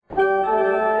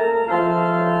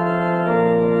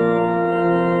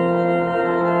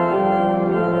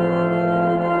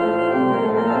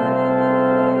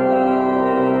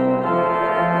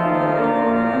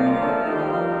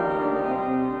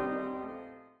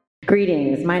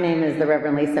Greetings. My name is the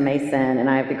Reverend Lisa Mason, and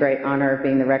I have the great honor of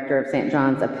being the rector of St.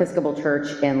 John's Episcopal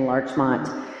Church in Larchmont.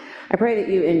 I pray that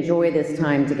you enjoy this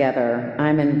time together.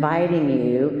 I'm inviting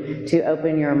you to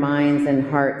open your minds and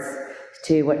hearts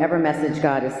to whatever message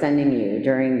God is sending you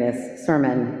during this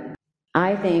sermon.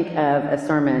 I think of a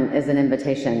sermon as an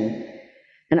invitation,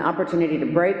 an opportunity to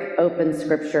break open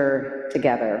Scripture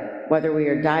together, whether we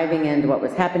are diving into what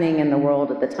was happening in the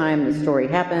world at the time the story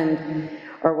happened,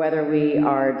 or whether we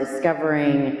are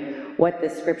discovering what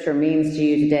this Scripture means to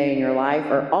you today in your life,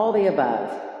 or all the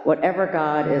above. Whatever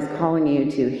God is calling you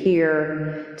to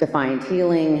hear, to find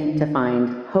healing, to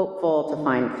find hopeful, to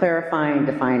find clarifying,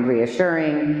 to find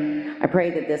reassuring, I pray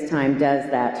that this time does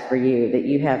that for you, that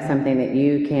you have something that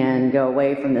you can go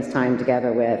away from this time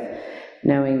together with,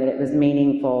 knowing that it was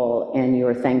meaningful and you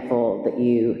are thankful that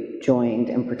you joined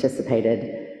and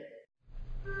participated.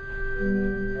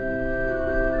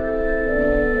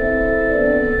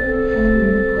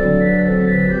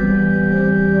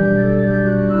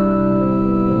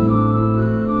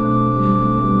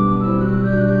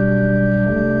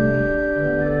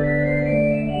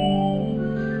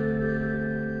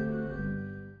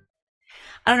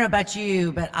 I don't know about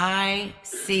you, but I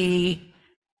see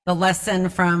the lesson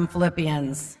from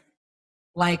Philippians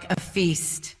like a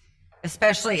feast,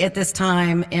 especially at this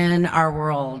time in our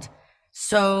world.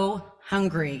 So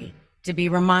hungry to be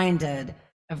reminded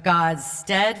of God's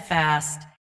steadfast,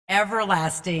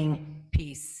 everlasting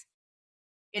peace.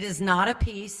 It is not a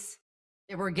peace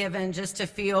that we're given just to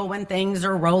feel when things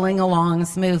are rolling along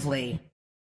smoothly.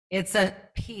 It's a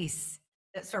peace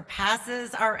that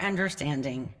surpasses our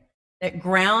understanding, that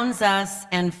grounds us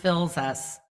and fills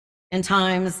us in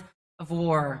times of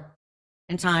war,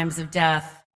 in times of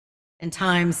death, in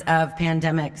times of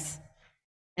pandemics,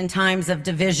 in times of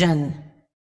division.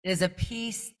 It is a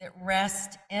peace that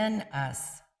rests in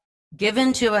us,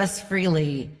 given to us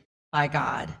freely by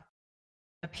God,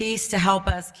 a peace to help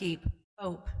us keep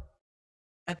hope,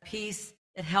 a peace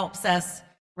that helps us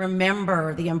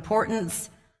remember the importance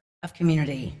of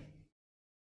community.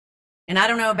 And I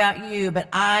don't know about you, but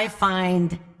I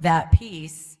find that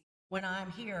peace when I'm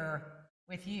here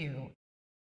with you.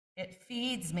 It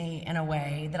feeds me in a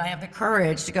way that I have the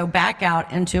courage to go back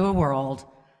out into a world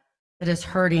that is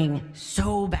hurting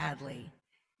so badly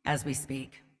as we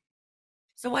speak.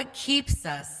 So what keeps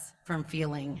us from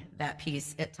feeling that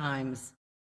peace at times?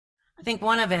 I think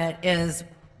one of it is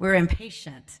we're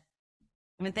impatient.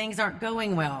 When things aren't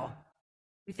going well,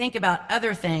 we think about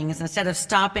other things instead of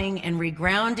stopping and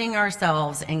regrounding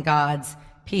ourselves in God's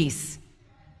peace.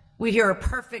 We hear a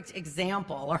perfect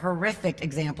example, a horrific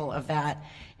example of that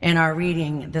in our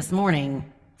reading this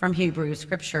morning from Hebrew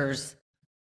scriptures.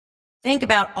 Think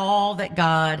about all that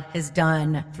God has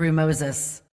done through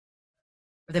Moses,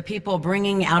 for the people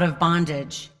bringing out of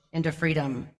bondage into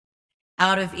freedom,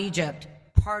 out of Egypt,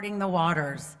 parting the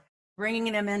waters,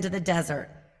 bringing them into the desert,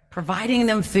 providing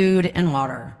them food and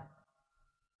water.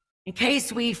 In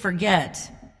case we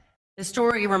forget, the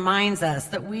story reminds us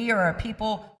that we are a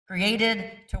people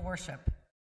created to worship,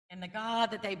 and the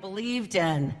God that they believed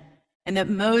in and that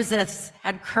Moses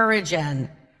had courage in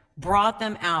brought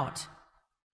them out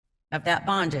of that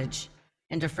bondage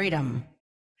into freedom.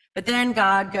 But then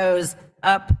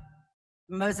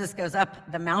Moses goes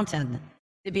up the mountain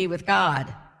to be with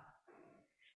God.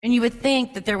 And you would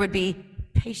think that there would be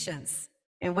patience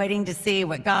in waiting to see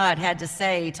what God had to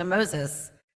say to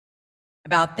Moses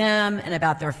about them and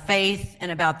about their faith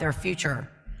and about their future.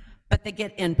 But they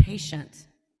get impatient.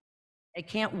 They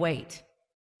can't wait.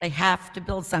 They have to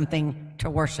build something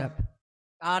to worship.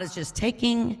 God is just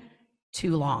taking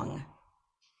too long.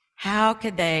 How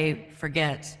could they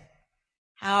forget?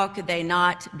 How could they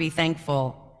not be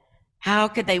thankful? How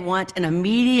could they want an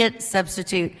immediate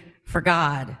substitute for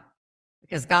God?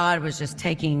 Because God was just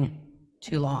taking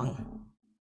too long.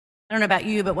 I don't know about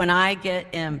you, but when I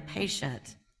get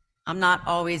impatient, I'm not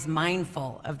always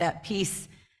mindful of that peace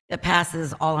that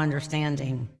passes all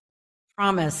understanding,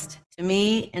 promised to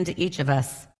me and to each of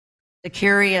us to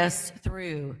carry us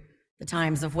through the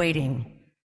times of waiting,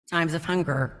 times of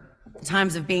hunger, the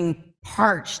times of being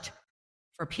parched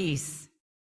for peace.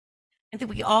 And that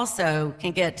we also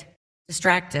can get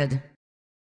distracted.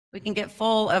 We can get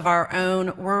full of our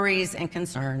own worries and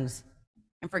concerns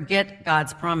and forget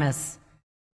God's promise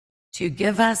to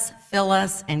give us, fill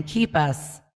us, and keep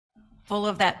us full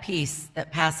of that peace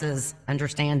that passes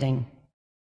understanding.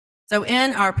 So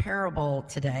in our parable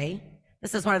today,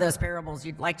 this is one of those parables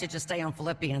you'd like to just stay on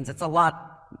Philippians. It's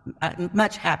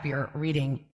much happier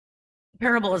reading. The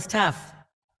parable is tough.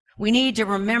 We need to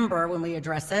remember when we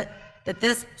address it that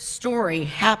this story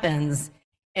happens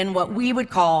in what we would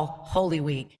call Holy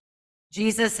Week.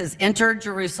 Jesus has entered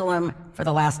Jerusalem for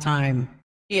the last time.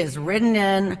 He has ridden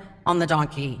in on the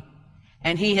donkey,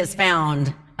 and he has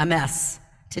found a mess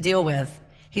to deal with.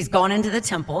 He's gone into the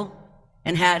temple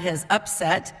and had his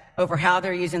upset over how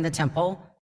they're using the temple,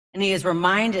 and he has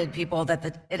reminded people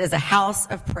that it is a house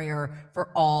of prayer for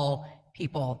all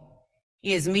people.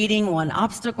 He is meeting one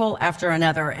obstacle after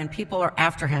another, and people are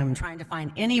after him, trying to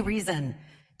find any reason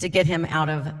to get him out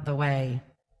of the way.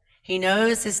 He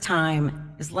knows his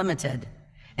time is limited,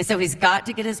 and so he's got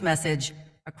to get his message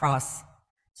across.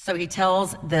 So he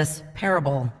tells this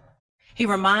parable. He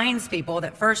reminds people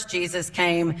that first Jesus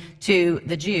came to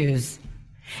the Jews,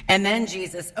 and then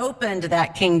Jesus opened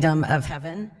that kingdom of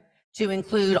heaven to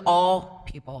include all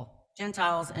people,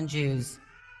 Gentiles and Jews.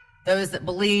 Those that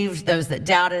believed, those that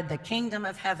doubted, the kingdom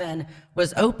of heaven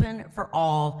was open for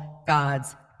all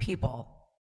God's people.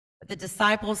 But the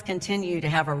disciples continue to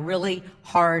have a really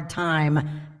hard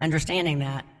time understanding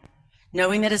that,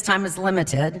 knowing that his time is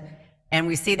limited, and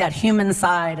we see that human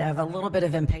side of a little bit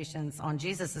of impatience on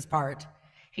Jesus's part.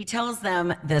 He tells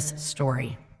them this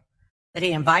story, that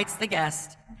he invites the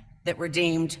guests that were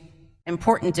deemed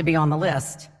important to be on the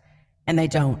list, and they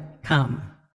don't come.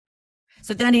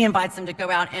 So then he invites them to go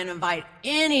out and invite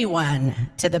anyone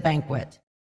to the banquet.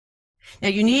 Now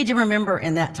you need to remember,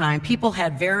 in that time, people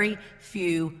had very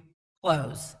few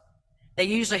clothes. They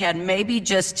usually had maybe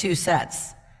just 2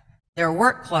 sets. Their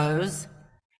work clothes,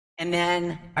 and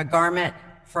then a garment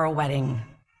for a wedding.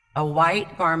 A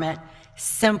white garment,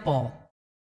 simple.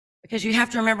 Because you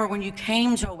have to remember, when you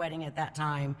came to a wedding at that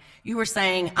time, you were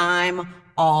saying, I'm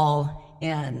all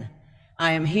in.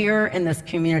 I am here in this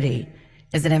community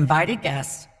as an invited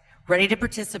guest, ready to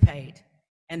participate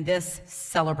in this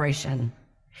celebration.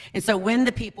 And so when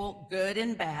the people, good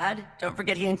and bad, don't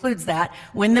forget he includes that,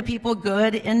 when the people,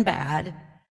 good and bad,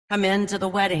 come into the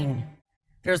wedding,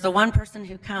 there's the one person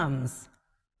who comes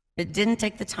that didn't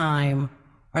take the time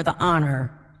or the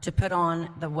honor to put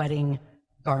on the wedding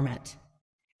garment.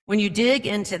 When you dig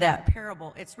into that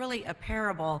parable, it's really a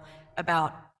parable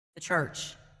about the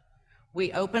church.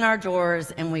 We open our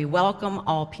doors and we welcome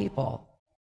all people.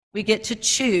 We get to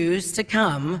choose to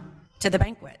come to the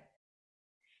banquet.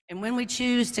 And when we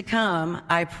choose to come,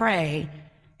 I pray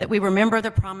that we remember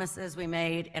the promises we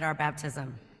made at our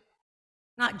baptism.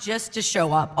 Not just to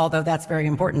show up, although that's very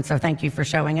important, so thank you for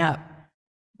showing up.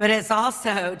 But it's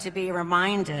also to be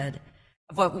reminded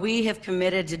of what we have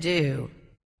committed to do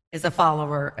as a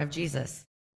follower of Jesus,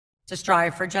 to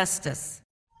strive for justice,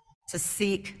 to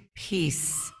seek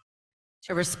peace,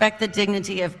 to respect the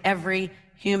dignity of every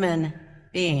human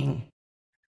being.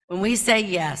 When we say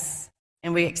yes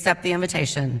and we accept the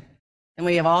invitation, then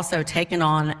we have also taken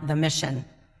on the mission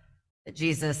that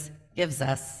Jesus gives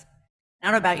us. I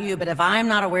don't know about you, but if I'm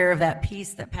not aware of that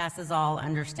peace that passes all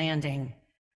understanding,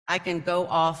 I can go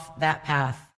off that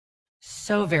path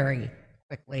so very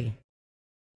quickly.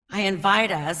 I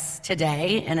invite us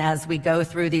today, and as we go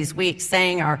through these weeks,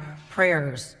 saying our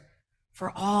prayers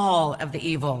for all of the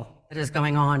evil that is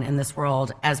going on in this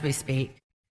world as we speak,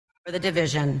 for the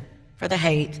division, for the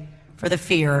hate, for the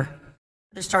fear,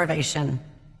 for the starvation,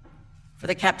 for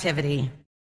the captivity.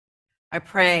 I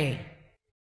pray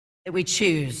that we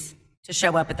choose to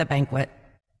show up at the banquet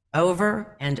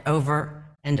over and over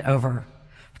and over.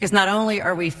 Because not only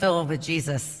are we filled with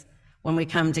Jesus when we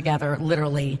come together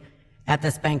literally at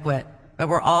this banquet, but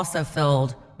we're also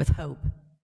filled with hope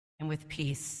and with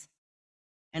peace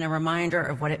and a reminder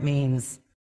of what it means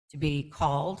to be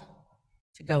called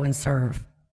to go and serve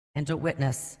and to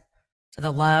witness to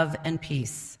the love and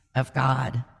peace of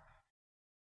God.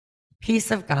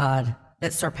 Peace of God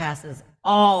that surpasses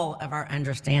all of our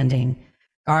understanding.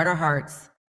 Guard our hearts,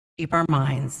 keep our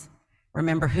minds,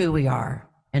 remember who we are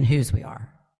and whose we are.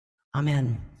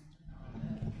 Amen.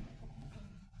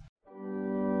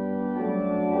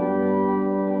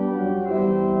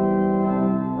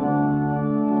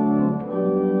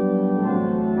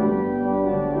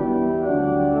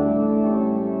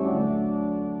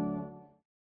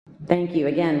 Thank you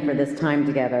again for this time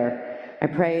together. I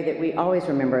pray that we always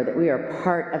remember that we are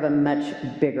part of a much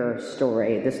bigger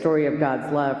story, the story of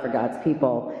God's love for God's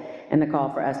people, and the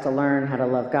call for us to learn how to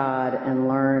love God and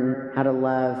learn how to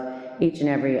love each and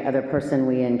every other person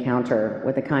we encounter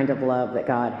with the kind of love that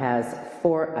God has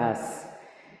for us.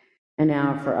 And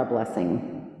now for a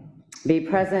blessing. Be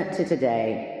present to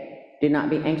today. Do not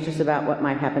be anxious about what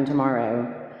might happen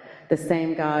tomorrow. The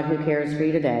same God who cares for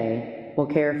you today will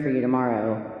care for you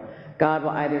tomorrow. God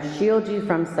will either shield you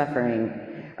from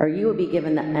suffering, or you will be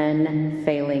given the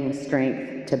unfailing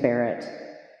strength to bear it.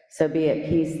 So be at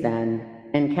peace then,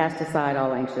 and cast aside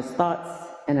all anxious thoughts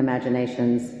and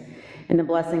imaginations, And the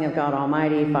blessing of God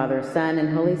Almighty, Father, Son,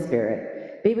 and Holy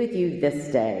Spirit be with you this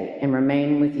day and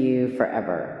remain with you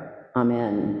forever.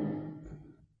 Amen.